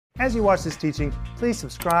As you watch this teaching, please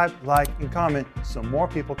subscribe, like, and comment so more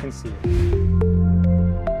people can see it.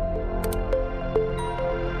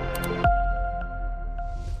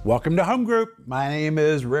 Welcome to Home Group. My name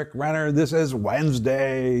is Rick Renner. This is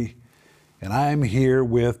Wednesday, and I'm here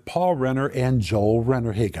with Paul Renner and Joel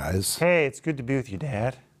Renner. Hey, guys. Hey, it's good to be with you,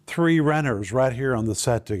 Dad. 3 Renners right here on the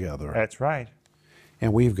set together. That's right.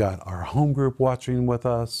 And we've got our home group watching with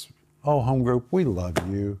us. Oh, home group, we love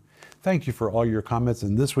you. Thank you for all your comments.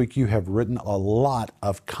 And this week you have written a lot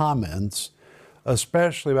of comments,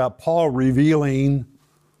 especially about Paul revealing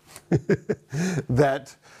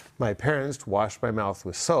that my parents washed my mouth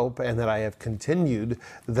with soap and that I have continued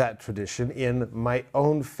that tradition in my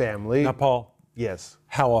own family. Now, Paul. Yes.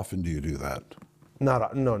 How often do you do that? Not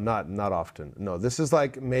often. No, this is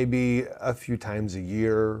like maybe a few times a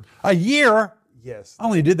year. A year? Yes. I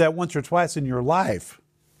only did that once or twice in your life.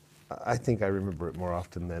 I think I remember it more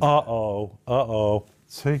often than. Uh-oh.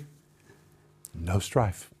 See? No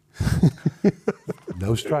strife.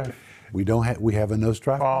 No strife. We have a no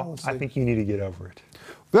strife policy. I think you need to get over it.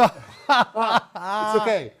 It's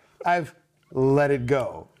okay. I've let it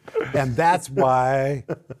go. And that's why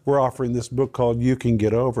we're offering this book called You Can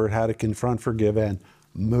Get Over It, How to Confront, Forgive, and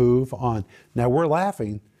Move On. Now, we're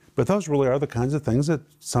laughing, but those really are the kinds of things that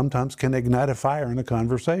sometimes can ignite a fire in a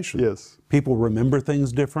conversation. Yes. People remember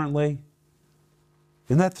things differently.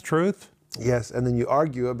 Isn't that the truth? Yes, and then you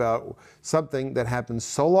argue about something that happened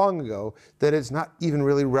so long ago that it's not even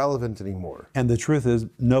really relevant anymore. And the truth is,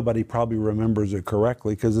 nobody probably remembers it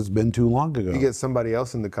correctly because it's been too long ago. You get somebody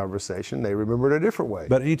else in the conversation, they remember it a different way.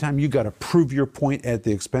 But anytime you got to prove your point at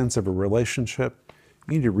the expense of a relationship,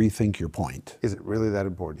 you need to rethink your point. Is it really that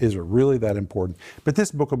important? Is it really that important? But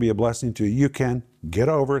this book will be a blessing to you. You can get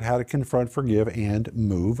over it, how to confront, forgive, and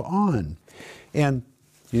move on. And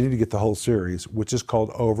you need to get the whole series, which is called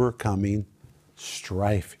Overcoming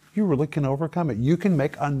Strife. You really can overcome it. You can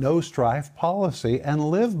make a no strife policy and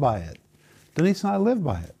live by it. Denise and I live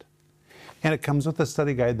by it. And it comes with a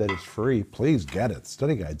study guide that is free. Please get it.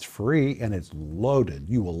 Study guide's free and it's loaded.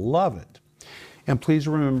 You will love it. And please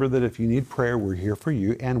remember that if you need prayer, we're here for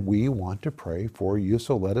you and we want to pray for you.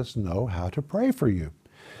 So let us know how to pray for you.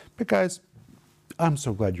 Because I'm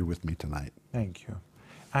so glad you're with me tonight. Thank you.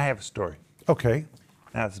 I have a story. Okay.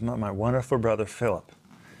 Now, it's my wonderful brother, Philip.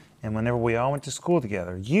 And whenever we all went to school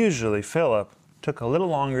together, usually Philip took a little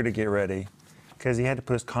longer to get ready because he had to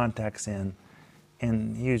put his contacts in.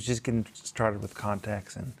 And he was just getting started with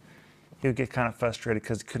contacts. And he would get kind of frustrated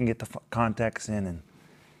because he couldn't get the contacts in. And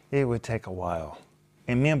it would take a while.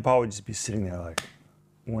 And me and Paul would just be sitting there like,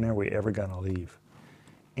 when are we ever going to leave?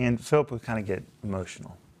 And Philip would kind of get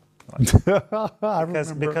emotional.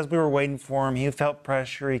 Because we were waiting for him. He felt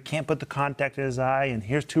pressure. He can't put the contact in his eye. And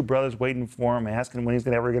here's 2 brothers waiting for him, asking when he's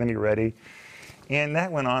ever going to be ready. And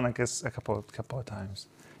that went on, I guess, a couple of times.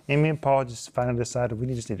 And me and Paul just finally decided we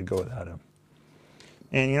just need to go without him.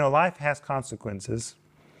 And, you know, life has consequences,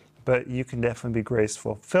 but you can definitely be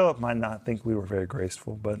graceful. Philip might not think we were very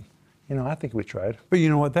graceful, but, you know, I think we tried. But you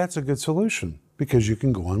know what? That's a good solution because you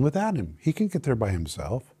can go on without him. He can get there by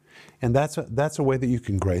himself. And that's a way that you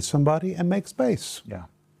can grace somebody and make space. Yeah.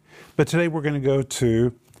 But today we're going to go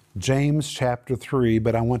to James chapter 3,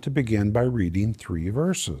 but I want to begin by reading 3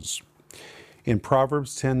 verses. In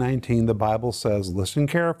Proverbs 10:19, the Bible says, "Listen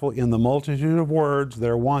careful, in the multitude of words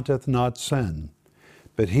there wanteth not sin,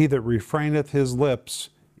 but he that refraineth his lips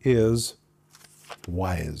is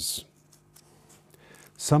wise."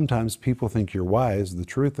 Sometimes people think you're wise. The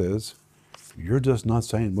truth is, you're just not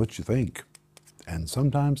saying what you think. And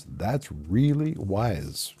sometimes that's really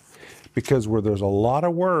wise. Because where there's a lot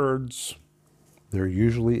of words, there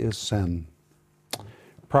usually is sin.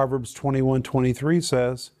 Proverbs 21:23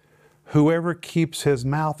 says, "Whoever keeps his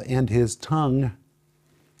mouth and his tongue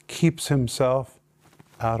keeps himself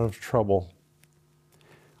out of trouble."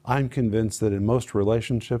 I'm convinced that in most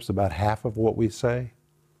relationships, about half of what we say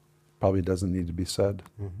probably doesn't need to be said.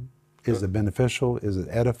 Mm-hmm. Is it beneficial? Is it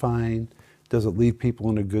edifying? Does it leave people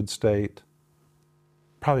in a good state?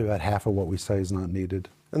 Probably about half of what we say is not needed.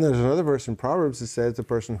 And there's another verse in Proverbs that says the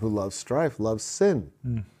person who loves strife loves sin.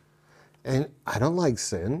 And I don't like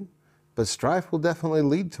sin, but strife will definitely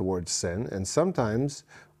lead towards sin. And sometimes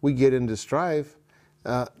we get into strife,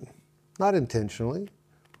 not intentionally,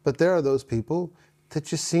 but there are those people that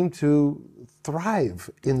just seem to thrive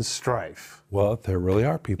in strife. Well, there really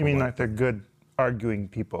are people. You mean like they're good arguing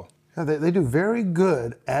people? Yeah, they do very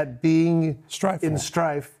good at being Strifeful. in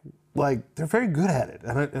strife. Like, they're very good at it.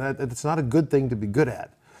 And it's not a good thing to be good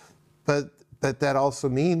at. But that also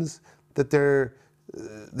means that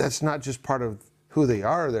that's not just part of who they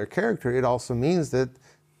are or their character. It also means that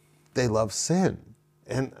they love sin.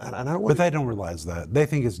 And I don't But want they don't realize that. They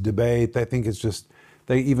think it's debate. They think it's just,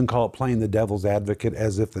 they even call it playing the devil's advocate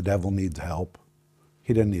as if the devil needs help.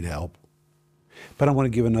 He doesn't need help. But I want to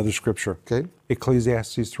give another scripture. Okay.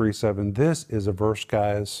 Ecclesiastes 3:7. This is a verse,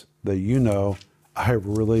 guys, that you know I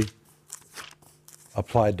really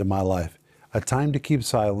applied to my life. A time to keep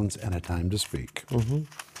silence and a time to speak.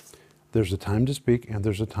 There's a time to speak and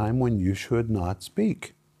there's a time when you should not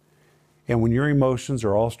speak. And when your emotions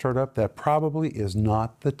are all stirred up, that probably is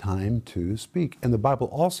not the time to speak. And the Bible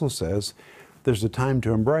also says there's a time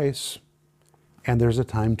to embrace and there's a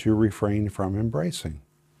time to refrain from embracing.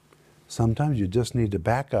 Sometimes you just need to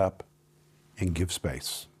back up and give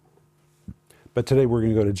space. But today we're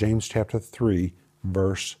going to go to James chapter 3,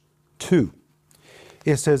 verse 2.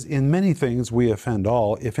 It says, in many things we offend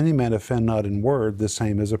all. If any man offend not in word, the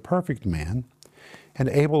same is a perfect man, and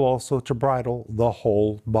able also to bridle the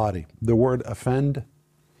whole body. The word offend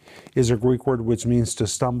is a Greek word which means to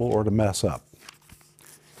stumble or to mess up.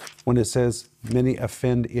 When it says many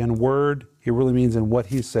offend in word, it really means in what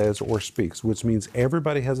he says or speaks, which means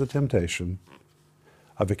everybody has a temptation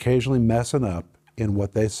of occasionally messing up in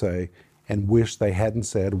what they say and wish they hadn't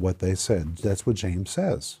said what they said. That's what James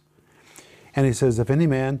says. And he says, if any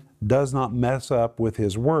man does not mess up with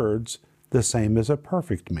his words, the same is a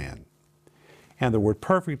perfect man. And the word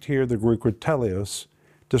perfect here, the Greek word teleos,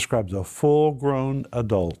 describes a full-grown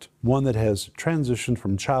adult, one that has transitioned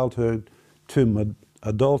from childhood to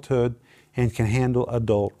adulthood and can handle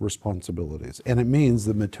adult responsibilities. And it means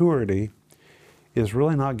that maturity is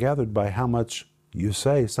really not gathered by how much you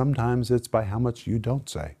say. Sometimes it's by how much you don't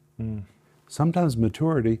say. Sometimes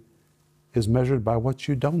maturity is measured by what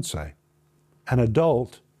you don't say. An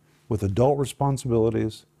adult with adult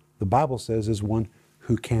responsibilities, the Bible says, is one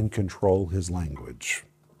who can control his language.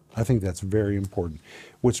 I think that's very important,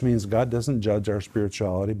 which means God doesn't judge our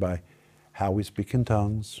spirituality by how we speak in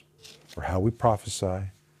tongues or how we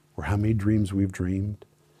prophesy or how many dreams we've dreamed.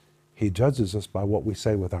 He judges us by what we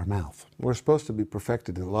say with our mouth. We're supposed to be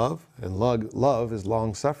perfected in love, and love is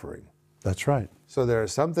long-suffering. That's right. So there are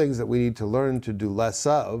some things that we need to learn to do less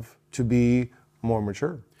of to be more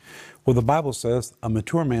mature. Well, the Bible says a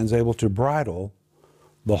mature man's able to bridle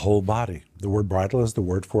the whole body. The word bridle is the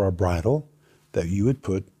word for a bridle that you would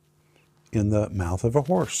put in the mouth of a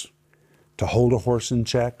horse. To hold a horse in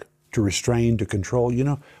check, to restrain, to control. You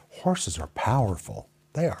know, horses are powerful.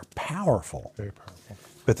 They are powerful. Very powerful.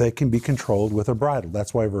 But they can be controlled with a bridle.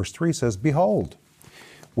 That's why verse 3 says, behold,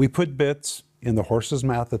 we put bits in the horse's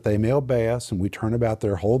mouth that they may obey us, and we turn about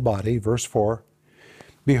their whole body. Verse 4,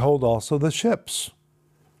 behold also the ships,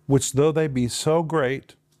 which though they be so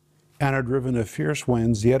great and are driven of fierce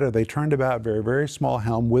winds, yet are they turned about very, very small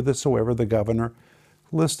helm, whithersoever the governor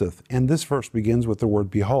listeth. And this verse begins with the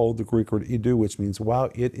word behold, the Greek word idu, which means, wow,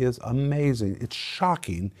 it is amazing. It's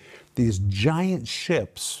shocking. These giant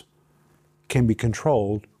ships can be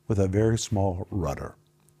controlled with a very small rudder.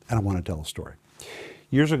 And I want to tell a story.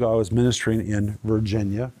 Years ago, I was ministering in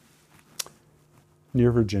Virginia,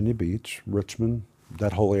 near Virginia Beach, Richmond,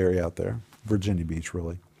 that whole area out there, Virginia Beach,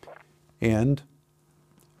 really. And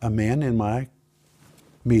a man in my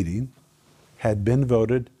meeting had been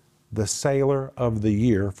voted the Sailor of the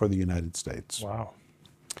Year for the United States. Wow.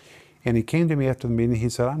 And he came to me after the meeting. He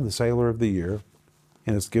said, I'm the Sailor of the Year,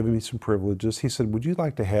 and it's given me some privileges. He said, would you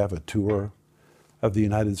like to have a tour of the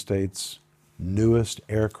United States' newest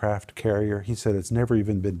aircraft carrier? He said, it's never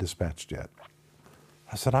even been dispatched yet.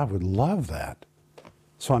 I said, I would love that.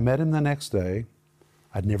 So I met him the next day.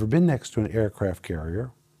 I'd never been next to an aircraft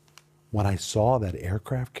carrier. When I saw that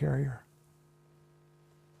aircraft carrier,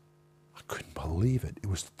 I couldn't believe it. It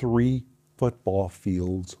was 3 football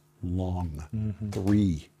fields long.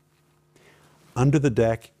 3. Under the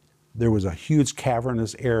deck, there was a huge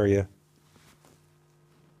cavernous area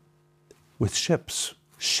with ships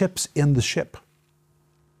in the ship,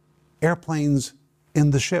 airplanes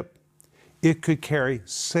in the ship. It could carry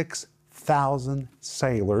 6,000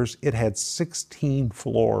 sailors. It had 16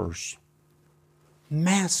 floors.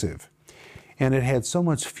 Massive. And it had so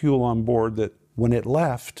much fuel on board that when it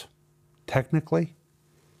left, technically,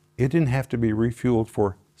 it didn't have to be refueled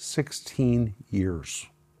for 16 years.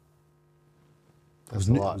 That's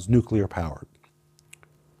a lot. It was nuclear powered.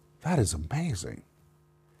 That is amazing.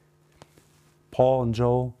 Paul and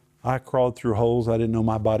Joel, I crawled through holes I didn't know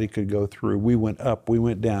my body could go through. We went up, we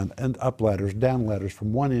went down, and up ladders, down ladders,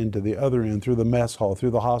 from one end to the other end, through the mess hall,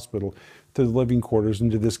 through the hospital, through the living quarters,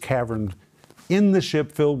 into this cavern in the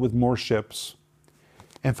ship filled with more ships.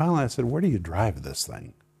 And finally I said, where do you drive this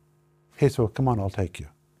thing? He said, well, come on, I'll take you.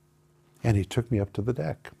 And he took me up to the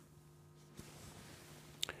deck.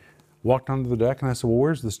 Walked onto the deck and I said, well,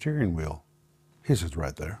 where's the steering wheel? He says,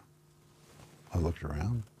 right there. I looked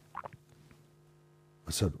around.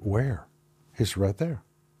 I said, where? He said, right there.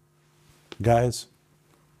 Guys,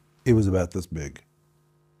 it was about this big.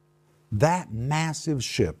 That massive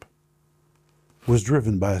ship was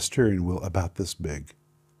driven by a steering wheel about this big.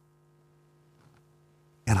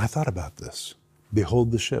 And I thought about this.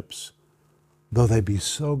 Behold the ships, though they be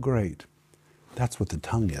so great. That's what the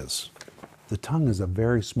tongue is. The tongue is a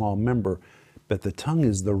very small member, but the tongue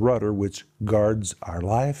is the rudder which guards our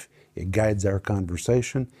life. It guides our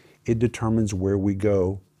conversation. It determines where we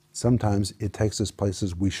go. Sometimes it takes us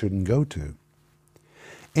places we shouldn't go to.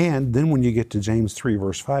 And then when you get to James 3,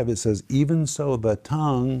 verse 5, it says, even so the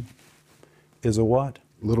tongue is a what?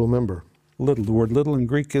 Little member. Little. The word little in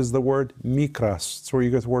Greek is the word mikros. It's where you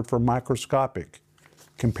get the word for microscopic.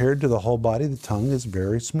 Compared to the whole body, the tongue is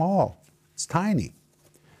very small. It's tiny.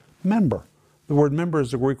 Member. The word member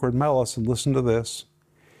is the Greek word melos, and listen to this.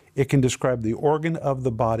 It can describe the organ of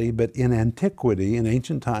the body, but in antiquity, in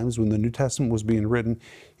ancient times, when the New Testament was being written,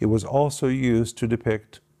 it was also used to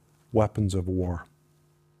depict weapons of war.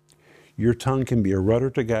 Your tongue can be a rudder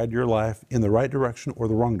to guide your life in the right direction or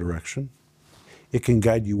the wrong direction. It can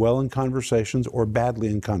guide you well in conversations or badly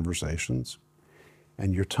in conversations.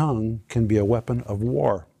 And your tongue can be a weapon of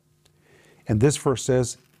war. And this verse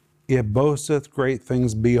says, it boasteth great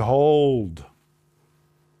things, behold,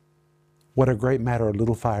 what a great matter a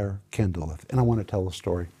little fire kindleth. And I want to tell a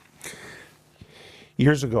story.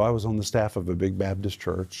 Years ago, I was on the staff of a big Baptist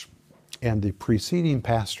church, and the preceding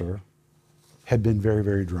pastor had been very,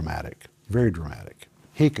 very dramatic, very dramatic.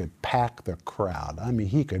 He could pack the crowd. I mean,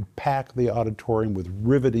 he could pack the auditorium with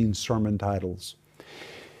riveting sermon titles.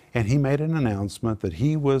 And he made an announcement that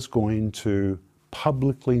he was going to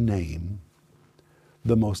publicly name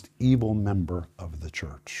the most evil member of the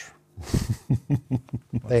church.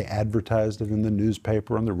 They advertised it in the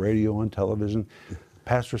newspaper, on the radio, on television.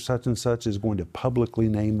 Pastor such and such is going to publicly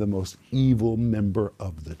name the most evil member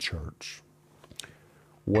of the church.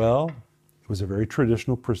 Well, it was a very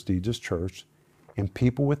traditional, prestigious church, and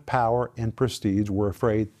people with power and prestige were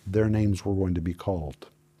afraid their names were going to be called.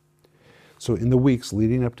 So in the weeks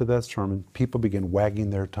leading up to that sermon, people began wagging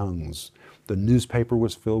their tongues. The newspaper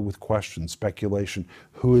was filled with questions, speculation.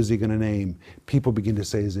 Who is he going to name? People began to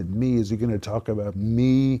say, is it me? Is he going to talk about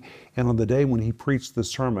me? And on the day when he preached the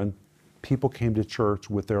sermon, people came to church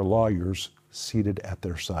with their lawyers seated at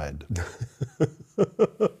their side.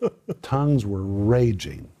 Tongues were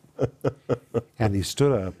raging. And he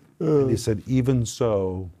stood up and he said, even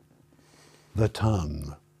so, the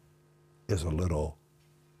tongue is a little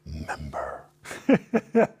member.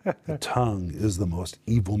 The tongue is the most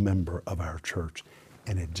evil member of our church.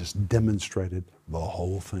 And it just demonstrated the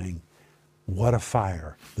whole thing. What a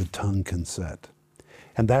fire the tongue can set.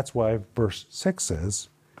 And that's why verse 6 says,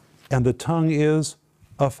 and the tongue is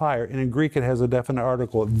a fire. And in Greek it has a definite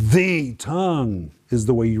article. The tongue is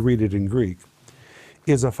the way you read it in Greek.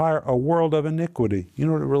 Is a fire, a world of iniquity. You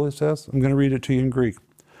know what it really says? I'm going to read it to you in Greek.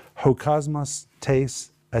 Hokosmos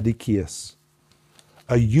tes adikias.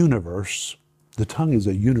 A universe, the tongue is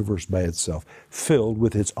a universe by itself, filled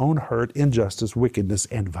with its own hurt, injustice, wickedness,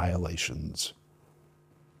 and violations.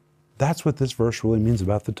 That's what this verse really means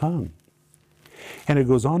about the tongue. And it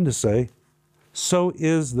goes on to say, so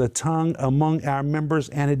is the tongue among our members,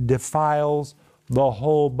 and it defiles the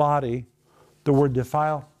whole body. The word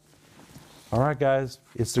defile, all right, guys,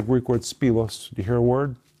 it's the Greek word spilos. Do you hear a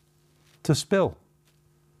word? To spill.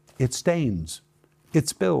 It stains. It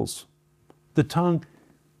spills. The tongue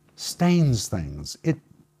stains things. It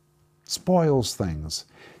spoils things.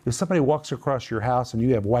 If somebody walks across your house and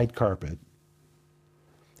you have white carpet,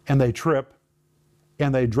 and they trip,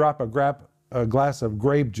 and they drop a glass of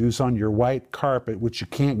grape juice on your white carpet, which you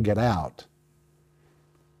can't get out,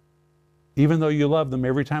 even though you love them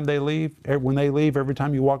every time they leave, when they leave, every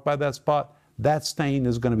time you walk by that spot, that stain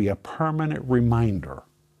is going to be a permanent reminder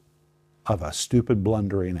of a stupid,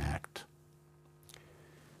 blundering act.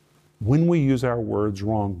 When we use our words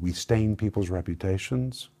wrong, we stain people's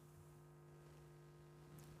reputations.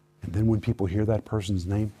 And then when people hear that person's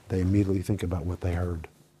name, they immediately think about what they heard.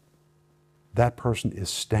 That person is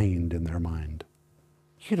stained in their mind.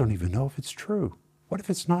 You don't even know if it's true. What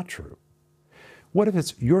if it's not true? What if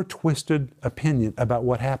it's your twisted opinion about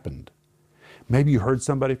what happened? Maybe you heard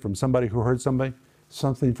somebody from somebody who heard somebody,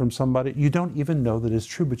 something from somebody. You don't even know that it's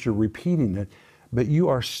true, but you're repeating it. But you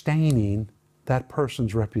are staining that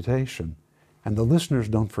person's reputation. And the listeners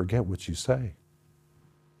don't forget what you say.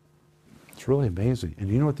 It's really amazing. And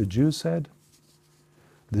you know what the Jews said?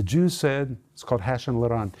 The Jews said, it's called Hashan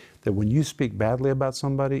Laran, that when you speak badly about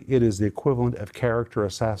somebody, it is the equivalent of character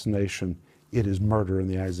assassination it is murder in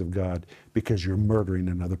the eyes of God because you're murdering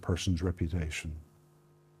another person's reputation.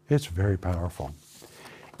 It's very powerful.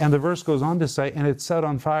 And the verse goes on to say, and it's set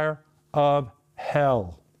on fire of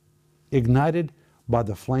hell, ignited by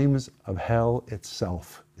the flames of hell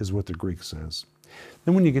itself, is what the Greek says.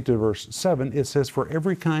 Then when you get to verse 7, it says, for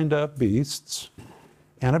every kind of beasts,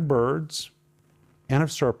 and of birds, and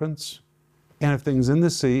of serpents, and of things in the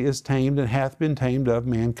sea is tamed and hath been tamed of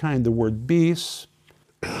mankind. The word beasts,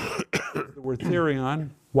 the word therion,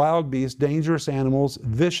 wild beasts, dangerous animals,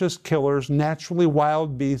 vicious killers, naturally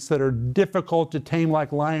wild beasts that are difficult to tame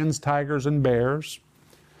like lions, tigers, and bears.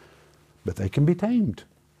 But they can be tamed.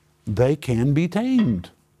 They can be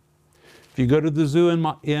tamed. If you go to the zoo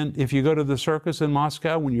if you go to the circus in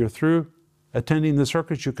Moscow, when you're through attending the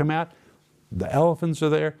circus, you come out, the elephants are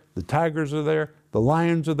there, the tigers are there, the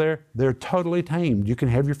lions are there. They're totally tamed. You can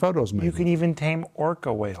have your photos made. You can even tame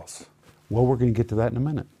orca whales. Well, we're going to get to that in a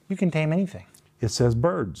minute. You can tame anything. It says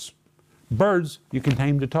birds. Birds you can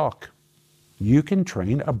tame to talk. You can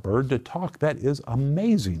train a bird to talk. That is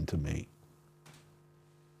amazing to me.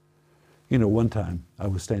 You know, one time I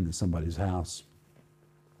was staying at somebody's house.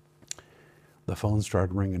 The phone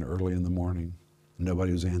started ringing early in the morning.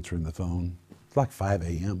 Nobody was answering the phone. It's like 5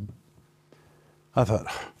 a.m. I thought,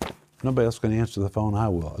 nobody else can answer the phone, I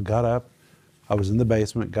will. I got up, I was in the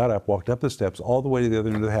basement, got up, walked up the steps all the way to the other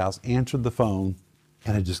end of the house, answered the phone,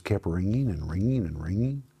 and it just kept ringing and ringing and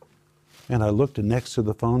ringing. And I looked, and next to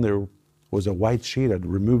the phone there was a white sheet. I'd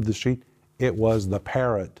removed the sheet. It was the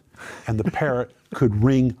parrot. And the parrot could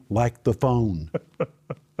ring like the phone.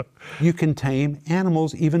 You can tame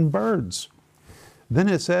animals, even birds. Then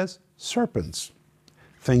it says serpents,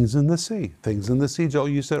 things in the sea. Things in the sea, Joel,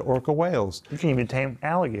 you said orca whales. You can even tame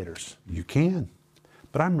alligators. You can.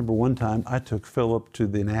 But I remember one time I took Philip to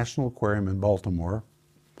the National Aquarium in Baltimore,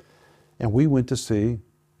 and we went to see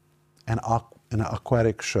an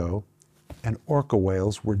aquatic show, and orca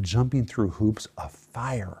whales were jumping through hoops of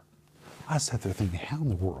fire. I sat there thinking, how in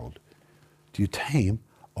the world do you tame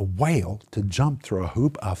a whale to jump through a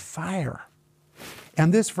hoop of fire?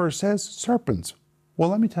 And this verse says serpents. Well,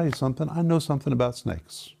 let me tell you something. I know something about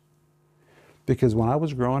snakes. Because when I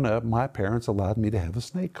was growing up, my parents allowed me to have a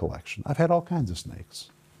snake collection. I've had all kinds of snakes.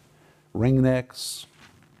 Ringnecks,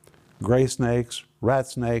 gray snakes, rat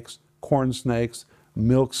snakes, corn snakes,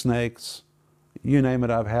 milk snakes, you name it,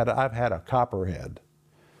 I've had a copperhead.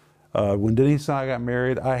 When Denise and I got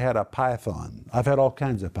married, I had a python. I've had all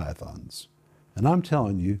kinds of pythons. And I'm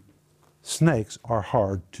telling you, snakes are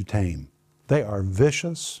hard to tame. They are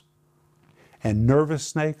vicious, and nervous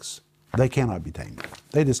snakes, they cannot be tamed.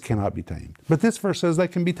 They just cannot be tamed. But this verse says they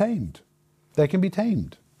can be tamed. They can be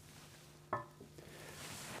tamed.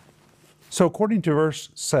 So according to verse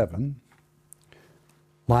 7,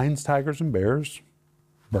 lions, tigers, and bears,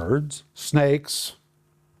 birds, snakes,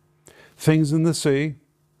 things in the sea,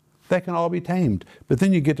 they can all be tamed. But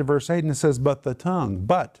then you get to verse 8 and it says, but the tongue.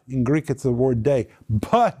 But, in Greek it's the word de.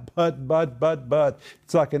 But.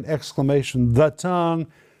 It's like an exclamation. The tongue,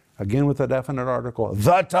 again with a definite article,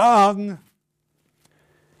 the tongue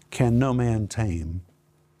can no man tame.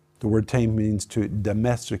 The word tame means to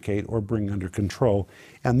domesticate or bring under control.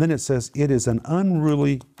 And then it says, it is an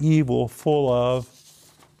unruly evil full of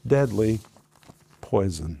deadly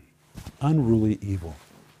poison. Unruly evil.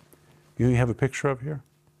 You have a picture of here?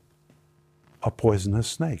 A poisonous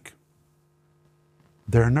snake.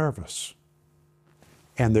 They're nervous.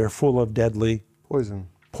 And they're full of deadly poison.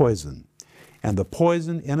 And the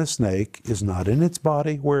poison in a snake is not in its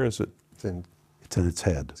body. Where is it? It's in its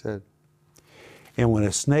head. And when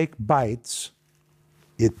a snake bites,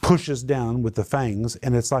 it pushes down with the fangs,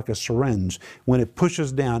 and it's like a syringe. When it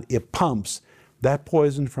pushes down, it pumps that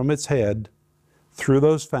poison from its head through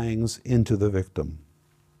those fangs into the victim.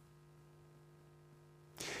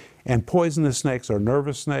 And poisonous snakes are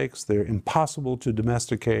nervous snakes. They're impossible to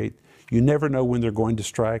domesticate. You never know when they're going to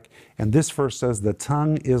strike. And this verse says the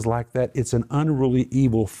tongue is like that. It's an unruly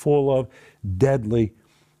evil full of deadly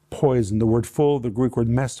poison. The word full, the Greek word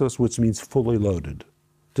mestos, which means fully loaded.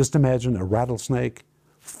 Just imagine a rattlesnake,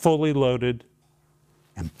 fully loaded,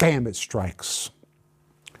 and bam, it strikes.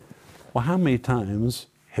 Well, how many times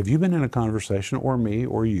have you been in a conversation, or me,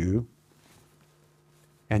 or you,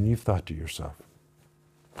 and you've thought to yourself,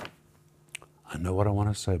 I know what I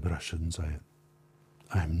want to say, but I shouldn't say it.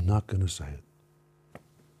 I'm not going to say it.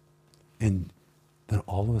 And then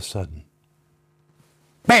all of a sudden,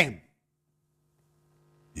 bam!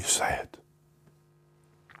 You say it.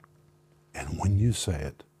 And when you say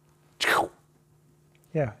it,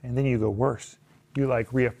 Yeah, and then you go worse. You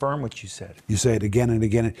like reaffirm what you said. You say it again and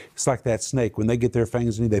again. It's like that snake. When they get their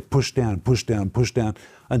fangs in you, they push down, push down, push down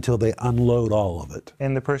until they unload all of it.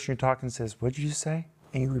 And the person you're talking says, "What did you say?"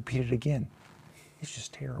 And you repeat it again. It's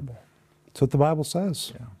just terrible. That's what the Bible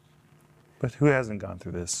says. Yeah. But who hasn't gone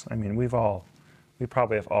through this? I mean, we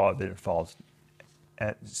probably have all been faults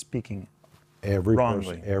at speaking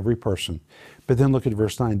wrongly. Every person. But then look at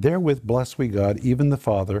verse 9. Therewith bless we God, even the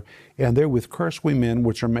Father, and therewith curse we men,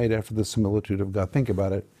 which are made after the similitude of God. Think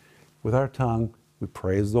about it. With our tongue, we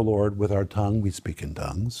praise the Lord. With our tongue, we speak in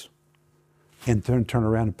tongues. And turn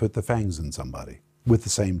around and put the fangs in somebody with the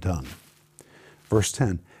same tongue. Verse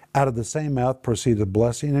 10. Out of the same mouth proceeded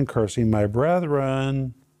blessing and cursing. My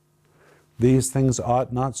brethren, these things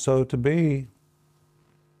ought not so to be.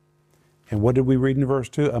 And what did we read in verse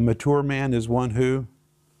 2? A mature man is one who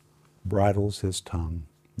bridles his tongue.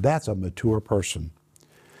 That's a mature person.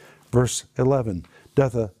 Verse 11.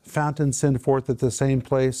 Doth a fountain send forth at the same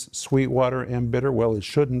place sweet water and bitter? Well, it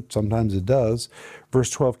shouldn't. Sometimes it does. Verse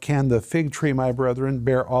 12. Can the fig tree, my brethren,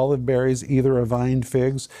 bear olive berries, either a vine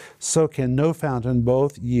figs? So can no fountain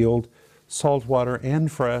both yield salt water and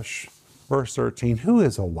fresh. Verse 13. Who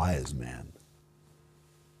is a wise man?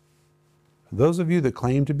 Those of you that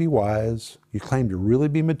claim to be wise, you claim to really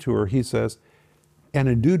be mature, he says, and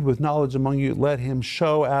endued with knowledge among you, let him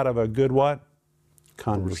show out of a good what?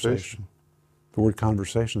 Conversation. The word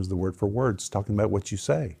conversation is the word for words, talking about what you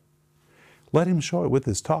say. Let him show it with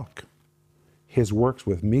his talk, his works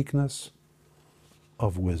with meekness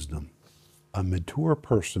of wisdom. A mature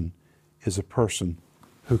person is a person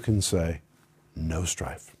who can say, no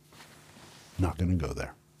strife. Not going to go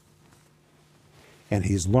there. And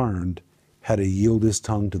he's learned how to yield his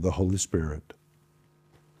tongue to the Holy Spirit,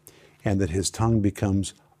 and that his tongue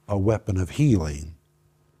becomes a weapon of healing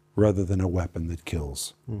rather than a weapon that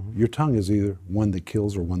kills. Mm-hmm. Your tongue is either one that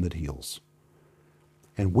kills or one that heals.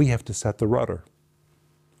 And we have to set the rudder.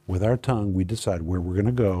 With our tongue, we decide where we're going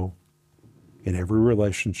to go in every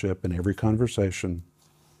relationship, in every conversation.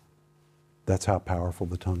 That's how powerful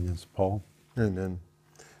the tongue is, Paul. Amen.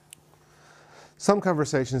 Some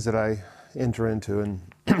conversations that I enter into, and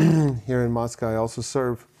here in Moscow I also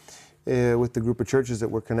serve with the group of churches that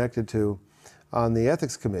we're connected to on the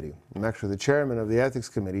ethics committee. I'm actually the chairman of the ethics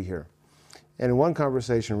committee here. And in one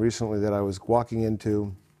conversation recently that I was walking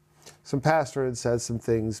into, some pastor had said some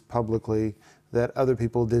things publicly that other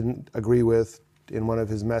people didn't agree with in one of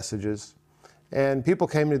his messages. And people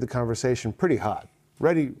came into the conversation pretty hot,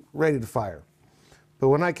 ready to fire. But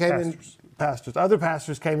when I came in, other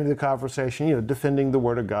pastors came into the conversation, defending the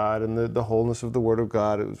Word of God and the wholeness of the Word of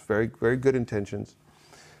God. It was very, very good intentions.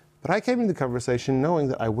 But I came into the conversation knowing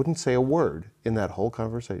that I wouldn't say a word in that whole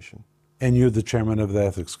conversation. And you're the chairman of the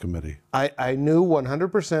ethics committee. I knew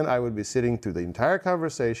 100% I would be sitting through the entire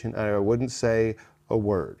conversation and I wouldn't say a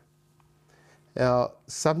word. Now,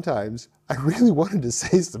 sometimes I really wanted to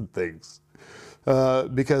say some things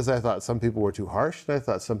because I thought some people were too harsh, and I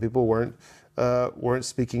thought some people weren't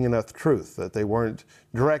speaking enough truth, that they weren't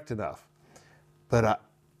direct enough. But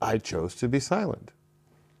I chose to be silent.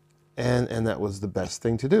 And that was the best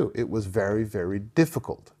thing to do. It was very, very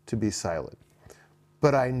difficult to be silent.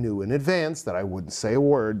 But I knew in advance that I wouldn't say a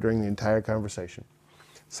word during the entire conversation.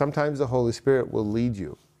 Sometimes the Holy Spirit will lead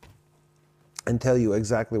you and tell you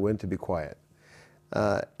exactly when to be quiet.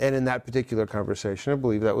 And in that particular conversation, I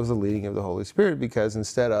believe that was the leading of the Holy Spirit, because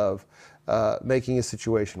instead of making a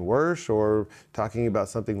situation worse or talking about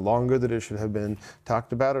something longer that it should have been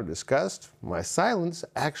talked about or discussed, my silence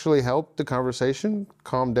actually helped the conversation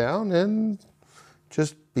calm down and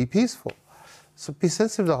just be peaceful. So be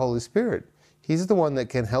sensitive to the Holy Spirit. He's the one that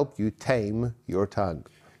can help you tame your tongue.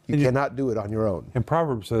 You cannot do it on your own. And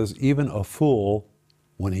Proverbs says, even a fool,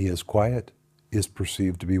 when he is quiet, is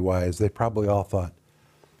perceived to be wise. They probably all thought,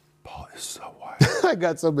 Paul is so wise. I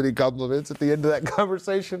got so many compliments at the end of that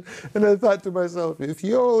conversation, and I thought to myself, if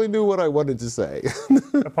you only knew what I wanted to say.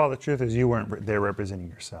 Paul, the truth is you weren't there representing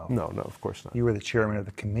yourself. No, of course not. You were the chairman of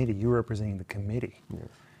the committee. You were representing the committee. Yeah.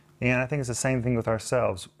 And I think it's the same thing with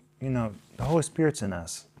ourselves. The Holy Spirit's in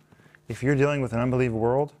us. If you're dealing with an unbelieving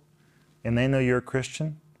world and they know you're a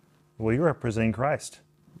Christian, well, you're representing Christ.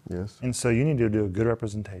 Yes. And so you need to do a good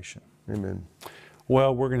representation. Amen.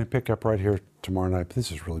 Well, we're going to pick up right here tomorrow night. This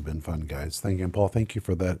has really been fun, guys. Thank you. And Paul, thank you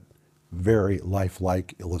for that very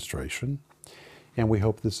lifelike illustration. And we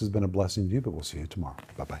hope this has been a blessing to you, but we'll see you tomorrow.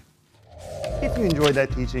 Bye-bye. If you enjoyed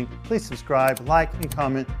that teaching, please subscribe, like, and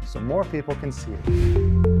comment so more people can see it.